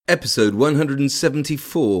Episode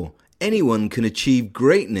 174. Anyone can achieve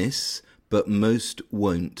greatness, but most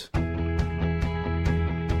won't.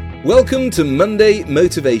 Welcome to Monday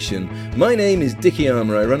Motivation. My name is Dickie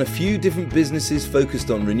Armour. I run a few different businesses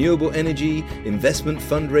focused on renewable energy, investment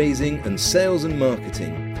fundraising, and sales and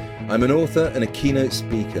marketing. I'm an author and a keynote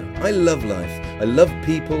speaker. I love life, I love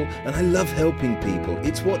people, and I love helping people.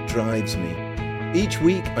 It's what drives me. Each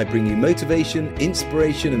week, I bring you motivation,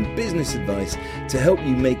 inspiration, and business advice to help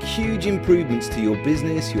you make huge improvements to your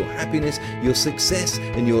business, your happiness, your success,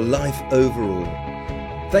 and your life overall.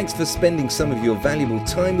 Thanks for spending some of your valuable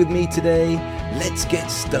time with me today. Let's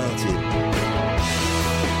get started.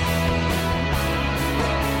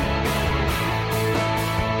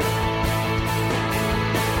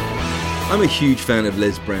 I'm a huge fan of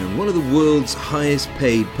Les Brown, one of the world's highest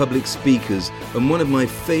paid public speakers and one of my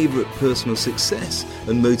favourite personal success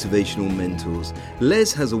and motivational mentors.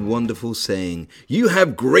 Les has a wonderful saying, "You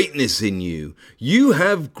have greatness in you. You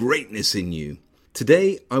have greatness in you."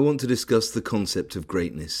 Today, I want to discuss the concept of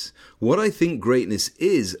greatness, what I think greatness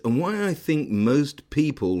is, and why I think most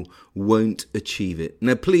people won't achieve it.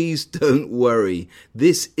 Now, please don't worry.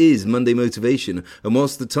 This is Monday Motivation, and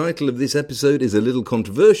whilst the title of this episode is a little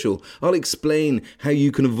controversial, I'll explain how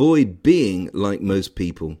you can avoid being like most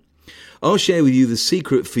people. I'll share with you the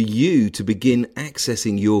secret for you to begin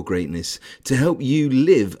accessing your greatness, to help you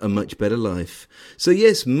live a much better life. So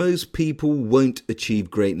yes, most people won't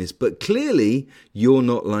achieve greatness, but clearly you're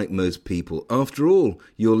not like most people. After all,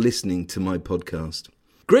 you're listening to my podcast.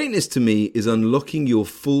 Greatness to me is unlocking your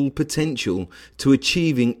full potential to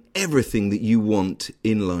achieving everything that you want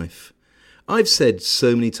in life. I've said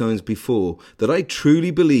so many times before that I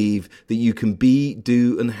truly believe that you can be,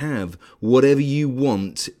 do and have whatever you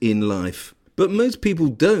want in life. But most people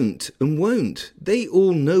don't and won't. They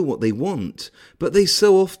all know what they want, but they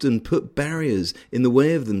so often put barriers in the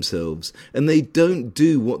way of themselves and they don't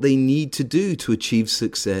do what they need to do to achieve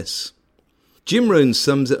success. Jim Rohn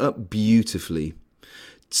sums it up beautifully.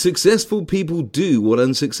 Successful people do what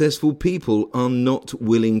unsuccessful people are not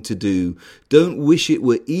willing to do. Don't wish it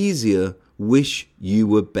were easier. Wish you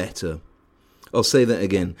were better. I'll say that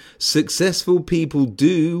again. Successful people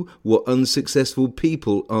do what unsuccessful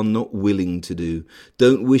people are not willing to do.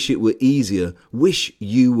 Don't wish it were easier. Wish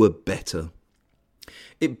you were better.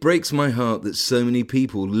 It breaks my heart that so many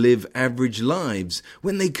people live average lives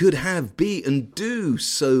when they could have, be and do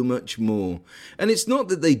so much more. And it's not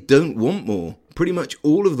that they don't want more. Pretty much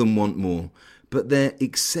all of them want more. But they're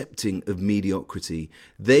accepting of mediocrity.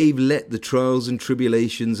 They've let the trials and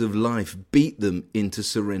tribulations of life beat them into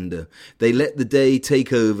surrender. They let the day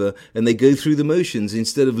take over and they go through the motions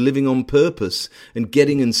instead of living on purpose and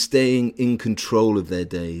getting and staying in control of their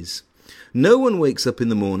days. No one wakes up in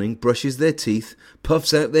the morning, brushes their teeth,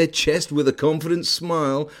 puffs out their chest with a confident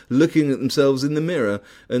smile, looking at themselves in the mirror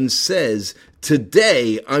and says,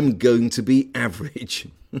 "Today I'm going to be average."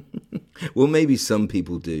 Well, maybe some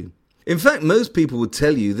people do. In fact, most people would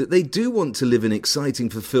tell you that they do want to live an exciting,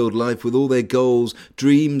 fulfilled life with all their goals,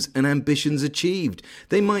 dreams and ambitions achieved.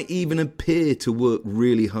 They might even appear to work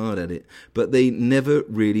really hard at it, but they never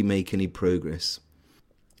really make any progress.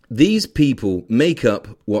 These people make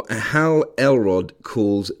up what Hal Elrod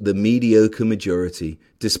calls the mediocre majority.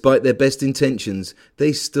 Despite their best intentions,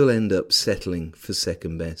 they still end up settling for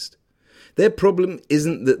second best. Their problem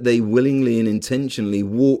isn't that they willingly and intentionally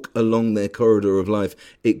walk along their corridor of life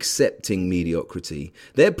accepting mediocrity.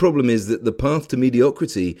 Their problem is that the path to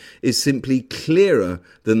mediocrity is simply clearer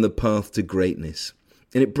than the path to greatness.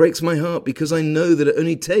 And it breaks my heart because I know that it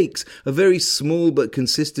only takes a very small but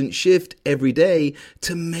consistent shift every day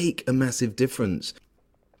to make a massive difference.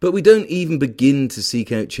 But we don't even begin to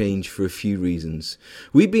seek out change for a few reasons.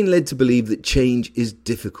 We've been led to believe that change is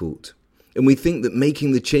difficult. And we think that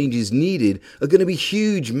making the changes needed are going to be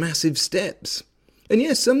huge, massive steps. And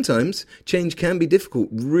yes, sometimes change can be difficult,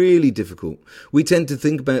 really difficult. We tend to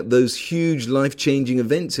think about those huge life-changing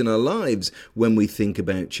events in our lives when we think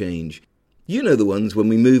about change. You know the ones when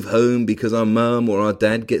we move home because our mum or our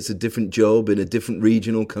dad gets a different job in a different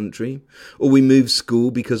region or country, or we move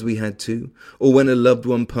school because we had to, or when a loved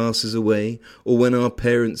one passes away, or when our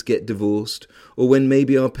parents get divorced, or when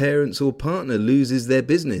maybe our parents or partner loses their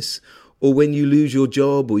business, or when you lose your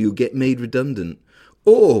job or you get made redundant,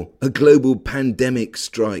 or a global pandemic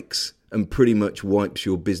strikes and pretty much wipes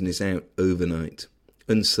your business out overnight,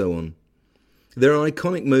 and so on. There are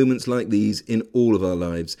iconic moments like these in all of our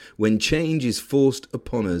lives when change is forced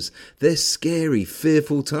upon us. They're scary,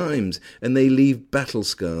 fearful times and they leave battle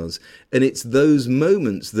scars. And it's those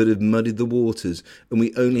moments that have muddied the waters and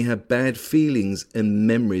we only have bad feelings and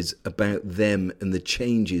memories about them and the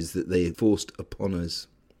changes that they have forced upon us.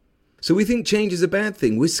 So we think change is a bad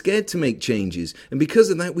thing. We're scared to make changes. And because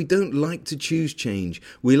of that, we don't like to choose change.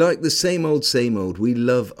 We like the same old, same old. We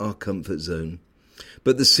love our comfort zone.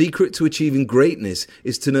 But the secret to achieving greatness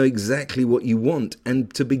is to know exactly what you want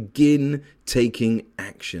and to begin taking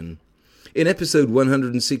action. In episode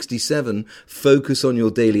 167, Focus on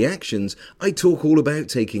Your Daily Actions, I talk all about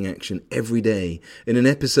taking action every day. And in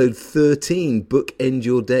episode 13, Bookend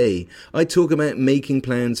Your Day, I talk about making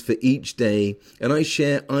plans for each day, and I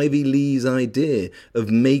share Ivy Lee's idea of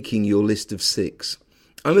making your list of 6.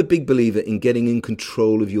 I'm a big believer in getting in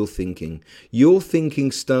control of your thinking. Your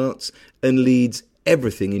thinking starts and leads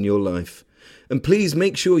everything in your life. And please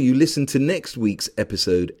make sure you listen to next week's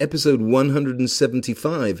episode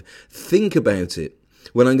 175. Think about it,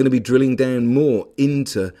 when I'm going to be drilling down more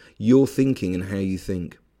into your thinking and how you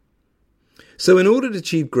think. So in order to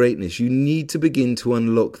achieve greatness, you need to begin to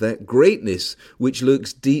unlock that greatness which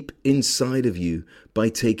lurks deep inside of you by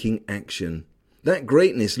taking action. That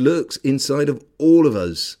greatness lurks inside of all of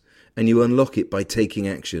us, and you unlock it by taking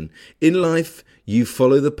action. In life, you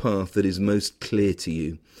follow the path that is most clear to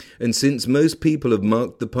you. And since most people have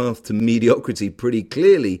marked the path to mediocrity pretty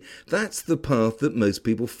clearly, that's the path that most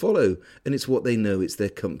people follow. And it's what they know, it's their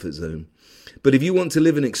comfort zone. But if you want to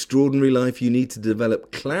live an extraordinary life, you need to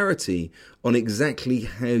develop clarity on exactly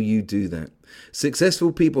how you do that.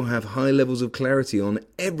 Successful people have high levels of clarity on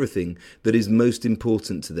everything that is most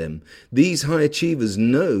important to them. These high achievers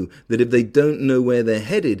know that if they don't know where they're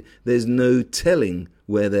headed, there's no telling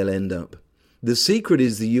where they'll end up. The secret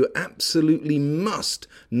is that you absolutely must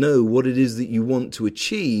know what it is that you want to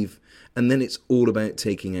achieve, and then it's all about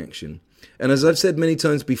taking action. And as I've said many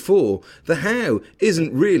times before, the how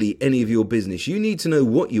isn't really any of your business. You need to know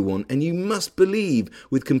what you want, and you must believe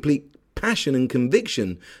with complete passion and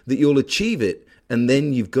conviction that you'll achieve it, and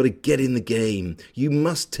then you've got to get in the game. You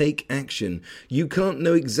must take action. You can't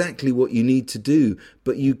know exactly what you need to do,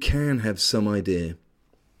 but you can have some idea.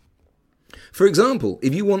 For example,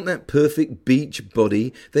 if you want that perfect beach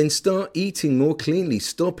body, then start eating more cleanly,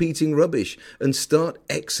 stop eating rubbish, and start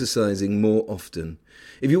exercising more often.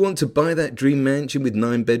 If you want to buy that dream mansion with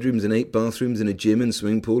 9 bedrooms and 8 bathrooms and a gym and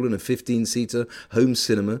swimming pool and a 15-seater home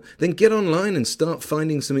cinema, then get online and start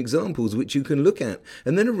finding some examples which you can look at,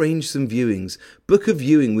 and then arrange some viewings. Book a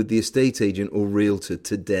viewing with the estate agent or realtor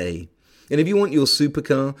today. And if you want your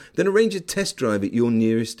supercar, then arrange a test drive at your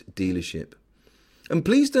nearest dealership. And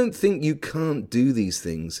please don't think you can't do these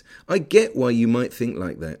things. I get why you might think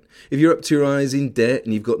like that. If you're up to your eyes in debt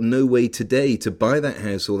and you've got no way today to buy that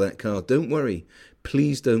house or that car, don't worry.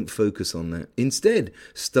 Please don't focus on that. Instead,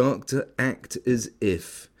 start to act as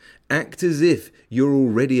if. Act as if you're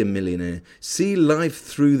already a millionaire. See life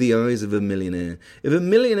through the eyes of a millionaire. If a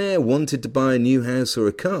millionaire wanted to buy a new house or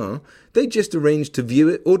a car, they'd just arrange to view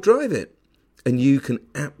it or drive it. And you can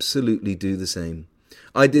absolutely do the same.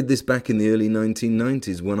 I did this back in the early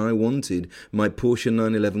 1990s when I wanted my Porsche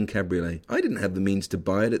 911 Cabriolet. I didn't have the means to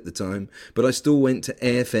buy it at the time, but I still went to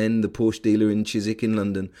AFN, the Porsche dealer in Chiswick in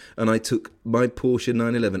London, and I took my Porsche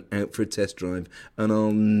 911 out for a test drive, and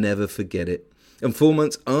I'll never forget it. And 4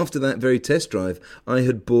 months after that very test drive, I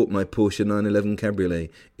had bought my Porsche 911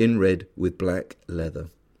 Cabriolet in red with black leather.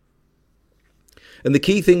 And the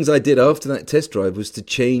key things I did after that test drive was to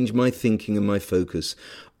change my thinking and my focus.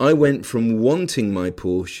 I went from wanting my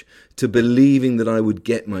Porsche to believing that I would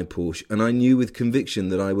get my Porsche, and I knew with conviction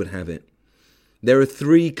that I would have it. There are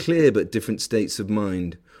 3 clear but different states of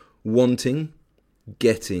mind: wanting,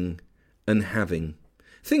 getting, and having.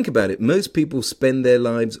 Think about it. Most people spend their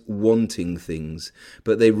lives wanting things,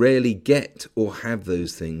 but they rarely get or have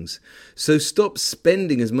those things. So stop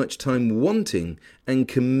spending as much time wanting and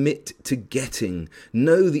commit to getting.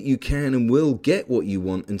 Know that you can and will get what you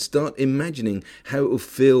want, and start imagining how it will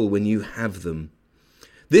feel when you have them.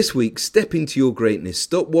 This week, step into your greatness.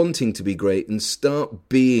 Stop wanting to be great and start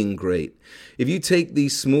being great. If you take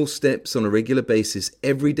these small steps on a regular basis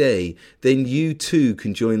every day, then you too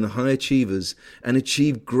can join the high achievers and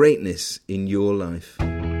achieve greatness in your life.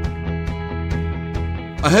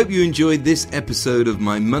 I hope you enjoyed this episode of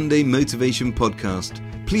my Monday Motivation Podcast.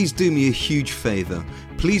 Please do me a huge favour.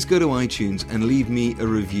 Please go to iTunes and leave me a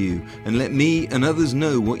review and let me and others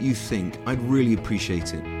know what you think. I'd really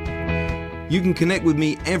appreciate it. You can connect with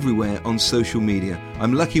me everywhere on social media.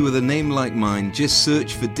 I'm lucky with a name like mine. Just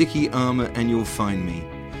search for Dickie Armour and you'll find me.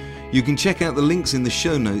 You can check out the links in the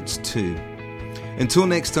show notes too. Until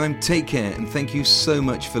next time, take care and thank you so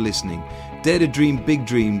much for listening. Dare to dream big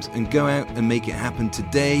dreams and go out and make it happen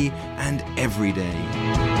today and every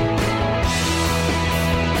day.